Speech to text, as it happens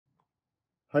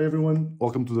Hi everyone,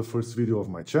 welcome to the first video of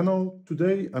my channel.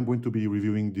 Today I'm going to be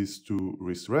reviewing these two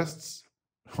wrist rests.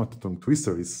 What a tongue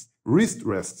twister is wrist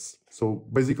rests. So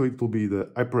basically it will be the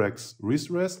HyperX Wrist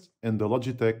Rest and the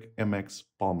Logitech MX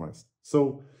Palm Rest.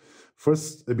 So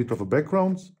first a bit of a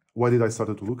background. Why did I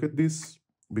start to look at this?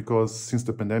 Because since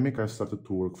the pandemic I started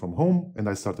to work from home and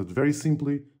I started very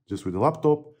simply just with a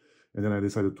laptop, and then I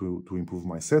decided to improve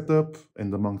my setup,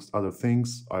 and amongst other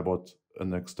things I bought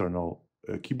an external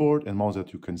keyboard and mouse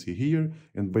that you can see here.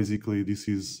 And basically this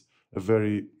is a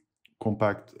very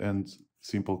compact and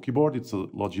simple keyboard. It's a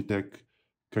Logitech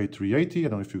K380. I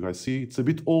don't know if you guys see. It's a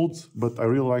bit old, but I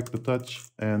really like the touch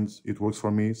and it works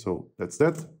for me. So that's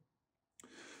that.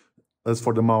 As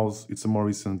for the mouse, it's a more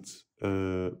recent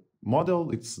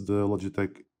model. It's the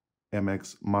Logitech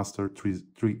MX Master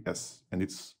 3S, and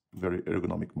it's very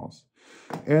ergonomic mouse.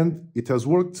 And it has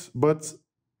worked, but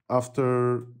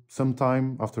after some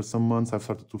time, after some months, I've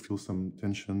started to feel some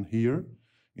tension here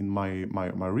in my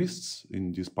wrists,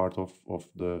 in this part of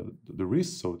the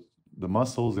wrist. So the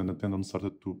muscles and the tendons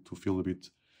started to feel a bit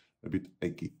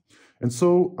achy. And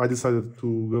so I decided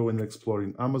to go and explore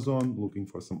in Amazon, looking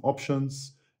for some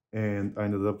options. And I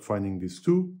ended up finding these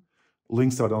two.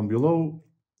 Links are down below.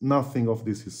 Nothing of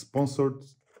this is sponsored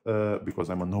because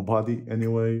I'm a nobody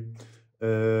anyway.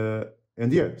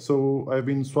 And yeah, so I've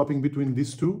been swapping between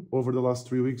these two over the last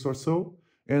 3 weeks or so,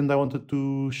 and I wanted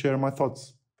to share my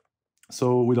thoughts.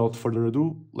 So without further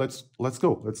ado, let's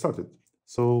go. Let's start it.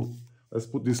 So let's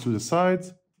put this to the side.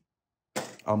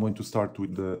 I'm going to start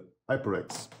with the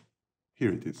HyperX.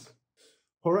 Here it is.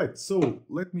 All right, so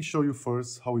let me show you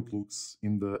first how it looks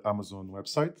in the Amazon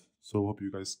website. So hope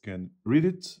you guys can read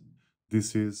it.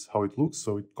 This is how it looks.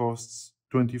 So it costs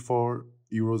 24.94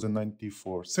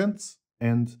 €,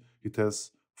 and it has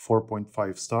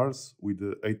 4.5 stars with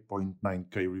the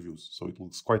 8.9K reviews. So it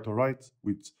looks quite all right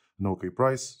with an okay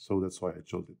price. So that's why I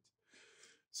chose it.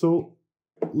 So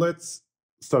let's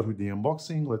start with the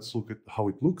unboxing. Let's look at how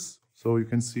it looks. So you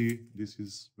can see this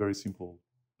is very simple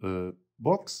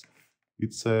box.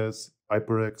 It says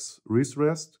HyperX Wrist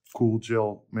Rest, Cool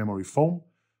Gel Memory Foam,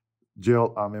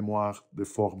 Gel à mémoire de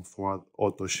forme froide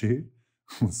attachée.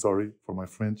 Sorry for my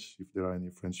French, if there are any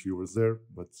French viewers there,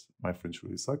 but my French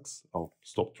really sucks. I'll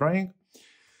stop trying.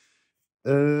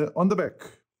 On the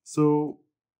back, so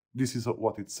this is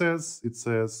what it says. It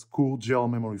says cool gel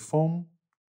memory foam,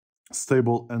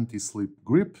 stable anti-slip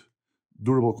grip,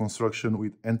 durable construction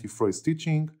with anti-fray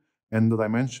stitching, and the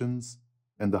dimensions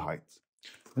and the height.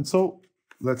 And so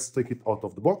let's take it out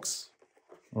of the box.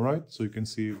 All right, so you can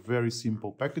see very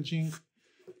simple packaging.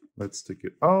 Let's take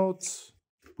it out.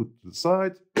 Put to the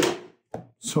side.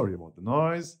 Sorry about the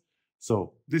noise.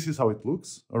 So this is how it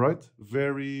looks. All right,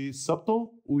 very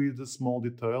subtle with a small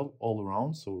detail all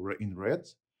around. So in red,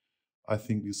 I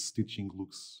think this stitching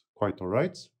looks quite all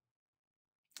right.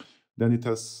 Then it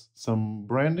has some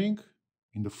branding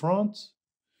in the front,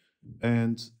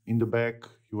 and in the back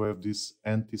you have this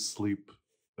anti-slip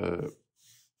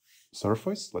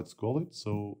surface, let's call it.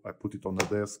 So I put it on the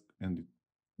desk and it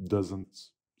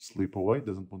doesn't slip away,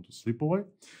 doesn't want to slip away.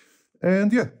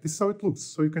 And yeah, this is how it looks.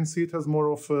 So you can see it has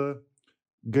more of a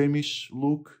gameish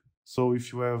look. So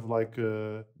if you have like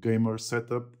a gamer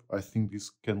setup, I think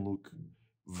this can look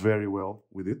very well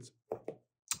with it.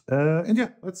 And yeah,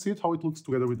 let's see how it looks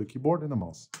together with the keyboard and the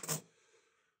mouse.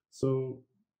 So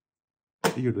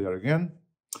here they are again.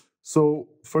 So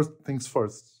first things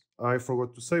first, I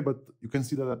forgot to say, but you can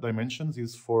see that the dimensions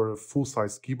is for a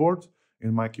full-size keyboard,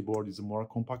 and my keyboard is a more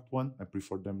compact one. I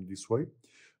prefer them this way.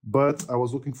 But I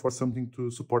was looking for something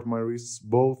to support my wrists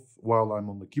both while I'm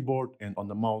on the keyboard and on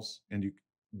the mouse, and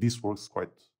this works quite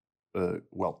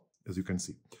well, as you can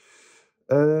see.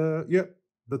 Yeah,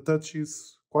 the touch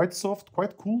is quite soft,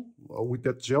 quite cool with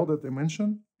that gel that I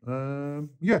mentioned.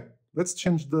 Yeah, let's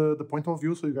change the point of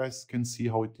view so you guys can see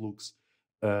how it looks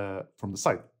from the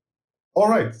side. All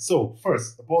right, so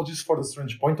first, apologies for the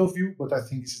strange point of view, but I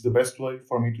think this is the best way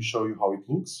for me to show you how it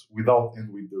looks without and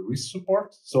with the wrist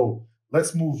support. So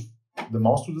let's move the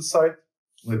mouse to the side.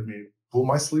 Let me pull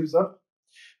my sleeves up.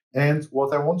 And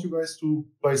what I want you guys to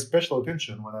pay special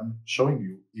attention when I'm showing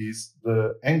you is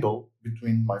the angle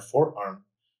between my forearm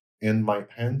and my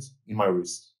hand in my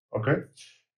wrist, okay?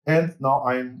 And now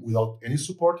I'm without any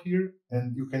support here,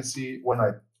 and you can see when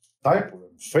I type, or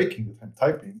I'm faking that I'm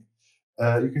typing,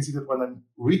 you can see that when I'm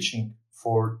reaching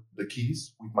for the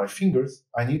keys with my fingers,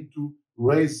 I need to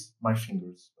raise my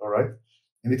fingers, all right?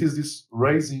 And it is this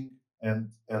raising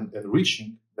and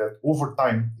reaching that over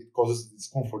time, it causes the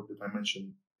discomfort that I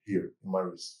mentioned here in my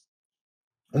wrist.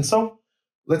 And so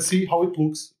let's see how it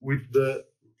looks with the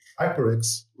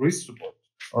HyperX wrist support,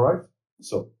 all right?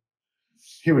 So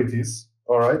here it is.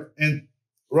 All right. And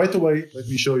right away, let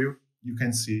me show you. You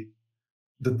can see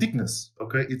the thickness.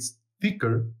 Okay. It's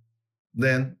thicker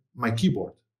than my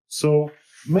keyboard. So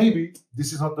maybe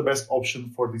this is not the best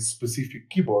option for this specific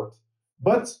keyboard.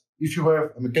 But if you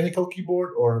have a mechanical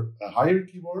keyboard or a higher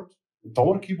keyboard, a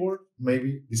taller keyboard,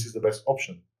 maybe this is the best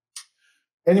option.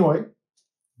 Anyway,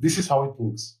 this is how it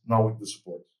looks now with the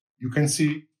support. You can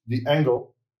see the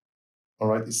angle, all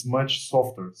right, is much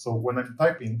softer. So when I'm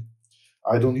typing,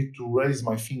 I don't need to raise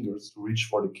my fingers to reach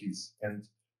for the keys. And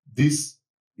this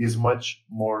is much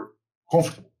more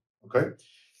comfortable, okay?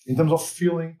 In terms of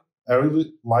feeling, I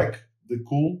really like the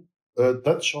cool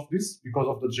touch of this because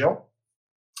of the gel.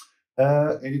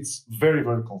 And it's very,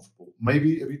 very comfortable.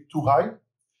 Maybe a bit too high.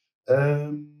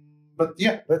 But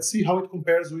yeah, let's see how it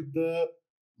compares with the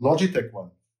Logitech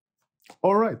one.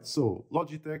 All right, so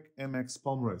Logitech MX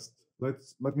Palm Rest.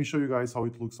 Let me show you guys how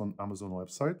it looks on Amazon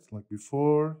website, like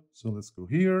before. So let's go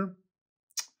here.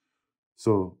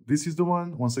 So this is the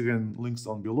one. Once again, links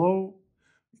down below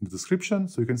in the description.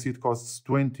 So you can see it costs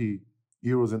 20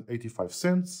 euros and 85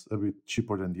 cents, a bit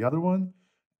cheaper than the other one,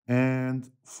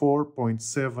 and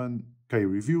 4.7K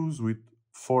reviews with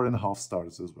 4.5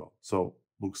 stars as well. So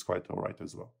looks quite all right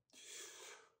as well.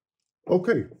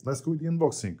 Okay, let's go with the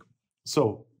unboxing.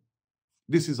 So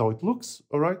this is how it looks,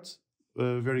 all right?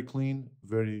 Very clean,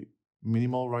 very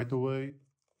minimal right away.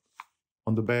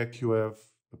 On the back, you have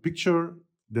a picture,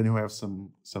 then you have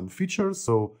some features.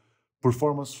 So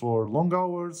performance for long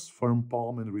hours, firm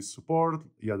palm and wrist support,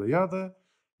 yada yada.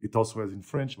 It also has in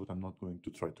French, but I'm not going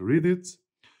to try to read it.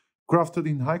 Crafted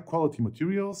in high quality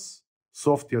materials,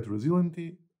 soft yet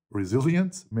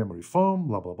resilient, memory foam,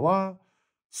 blah, blah, blah.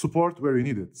 Support where you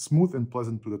need it, smooth and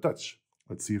pleasant to the touch.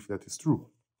 Let's see if that is true.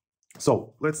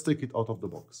 So let's take it out of the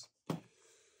box.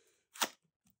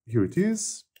 Here it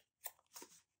is.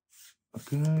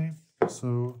 Okay,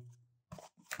 so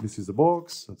this is the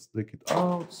box. Let's take it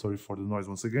out. Sorry for the noise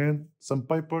once again. Some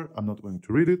paper, I'm not going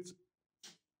to read it.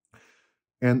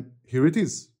 And here it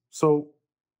is. So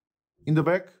in the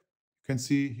back, you can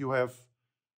see you have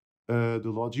the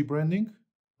Logi branding,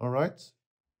 all right?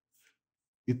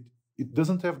 It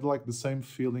doesn't have like the same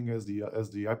feeling as the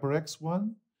HyperX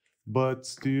one, but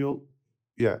still,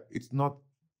 yeah, it's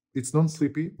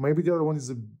non-sleepy. Maybe the other one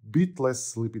is a bit less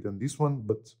sleepy than this one,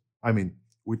 but I mean,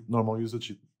 with normal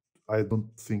usage, I don't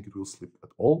think it will sleep at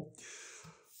all.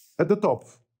 At the top,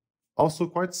 also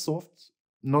quite soft,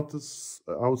 not as,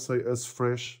 I would say, as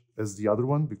fresh as the other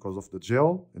one because of the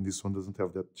gel, and this one doesn't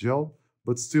have that gel,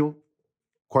 but still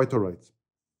quite all right.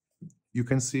 You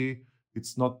can see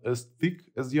it's not as thick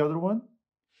as the other one.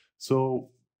 So,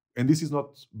 and this is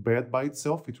not bad by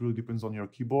itself. It really depends on your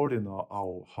keyboard and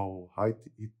how high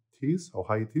it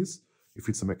is, if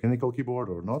it's a mechanical keyboard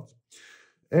or not.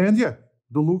 And yeah,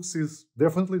 the looks is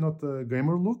definitely not a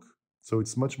gamer look. So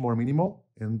it's much more minimal.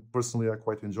 And personally, I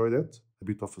quite enjoy that. A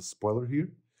bit of a spoiler here.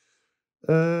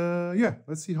 Yeah,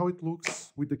 let's see how it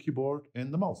looks with the keyboard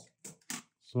and the mouse.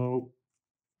 So,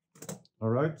 all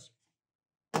right.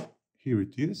 Here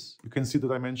it is. You can see the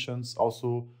dimensions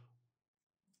also.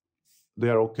 They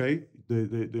are okay.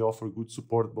 They offer good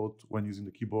support both when using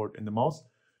the keyboard and the mouse.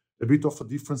 A bit of a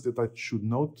difference that I should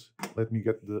note. Let me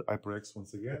get the HyperX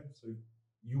once again. So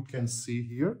you can see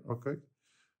here, okay,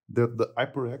 that the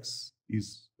HyperX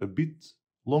is a bit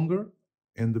longer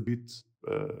and a bit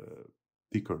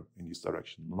thicker in this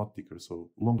direction. Not thicker, so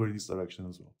longer in this direction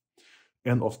as well.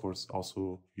 And of course,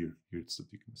 also here it's the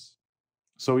thickness.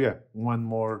 So yeah, one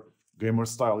more gamer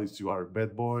style is you are a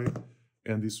bad boy,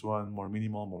 and this one more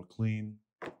minimal, more clean.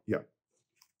 Yeah.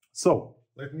 So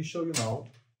let me show you now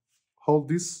how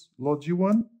this Logi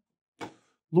one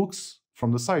looks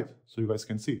from the side, so you guys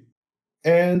can see.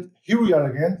 And here we are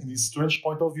again in this strange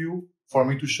point of view for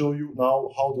me to show you now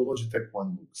how the Logitech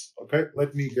one looks. Okay,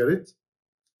 let me get it.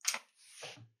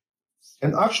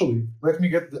 And actually, let me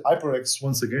get the HyperX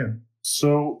once again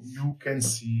so you can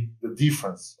see the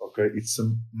difference. Okay, it's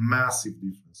a massive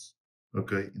difference.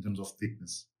 Okay, in terms of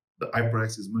thickness. The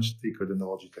HyperX is much thicker than the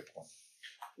Logitech one.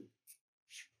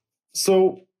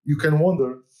 So you can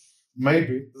wonder,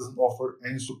 maybe it doesn't offer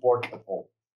any support at all.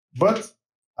 But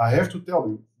I have to tell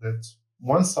you that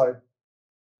once I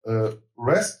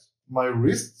rest my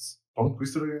wrists, tongue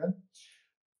twister again,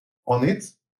 on it,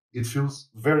 it feels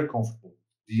very comfortable.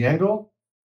 The angle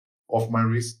of my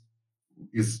wrist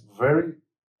is very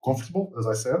comfortable, as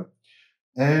I said,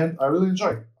 and I really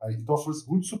enjoy it. It offers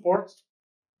good support.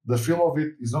 The feel of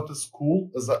it is not as cool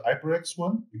as the HyperX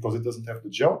one because it doesn't have the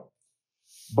gel,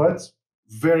 but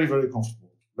very, very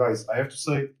comfortable. Guys, I have to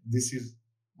say this is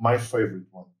my favorite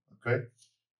one, okay?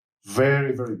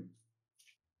 Very, very good.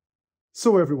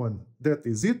 So everyone, that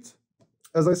is it.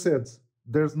 As I said,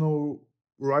 there's no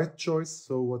right choice.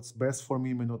 So what's best for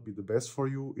me may not be the best for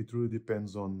you. It really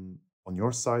depends on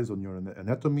your size, on your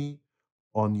anatomy,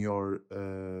 on your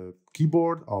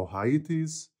keyboard, how high it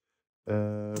is,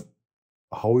 uh,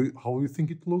 how you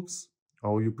think it looks,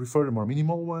 how you prefer a more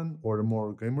minimal one or a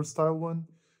more gamer style one.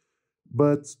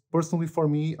 But personally, for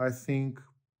me, I think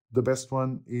the best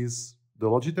one is the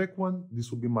Logitech one.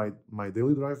 This will be my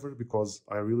daily driver because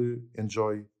I really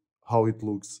enjoy how it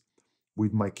looks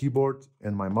with my keyboard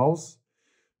and my mouse.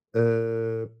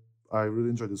 Uh, I really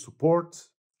enjoy the support.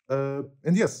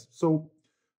 And yes, so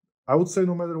I would say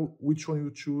no matter which one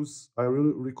you choose, I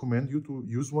really recommend you to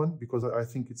use one because I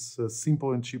think it's a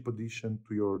simple and cheap addition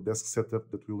to your desk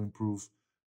setup that will improve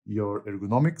your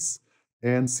ergonomics.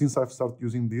 And since I've started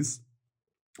using this,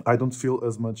 I don't feel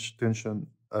as much tension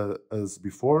as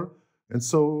before. And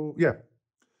so, yeah,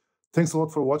 thanks a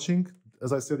lot for watching.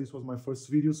 As I said, this was my first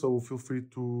video, so feel free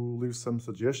to leave some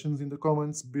suggestions in the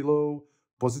comments below.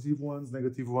 Positive ones,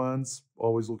 negative ones,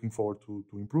 always looking forward to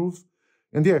improve.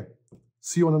 And yeah,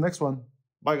 see you on the next one.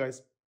 Bye, guys.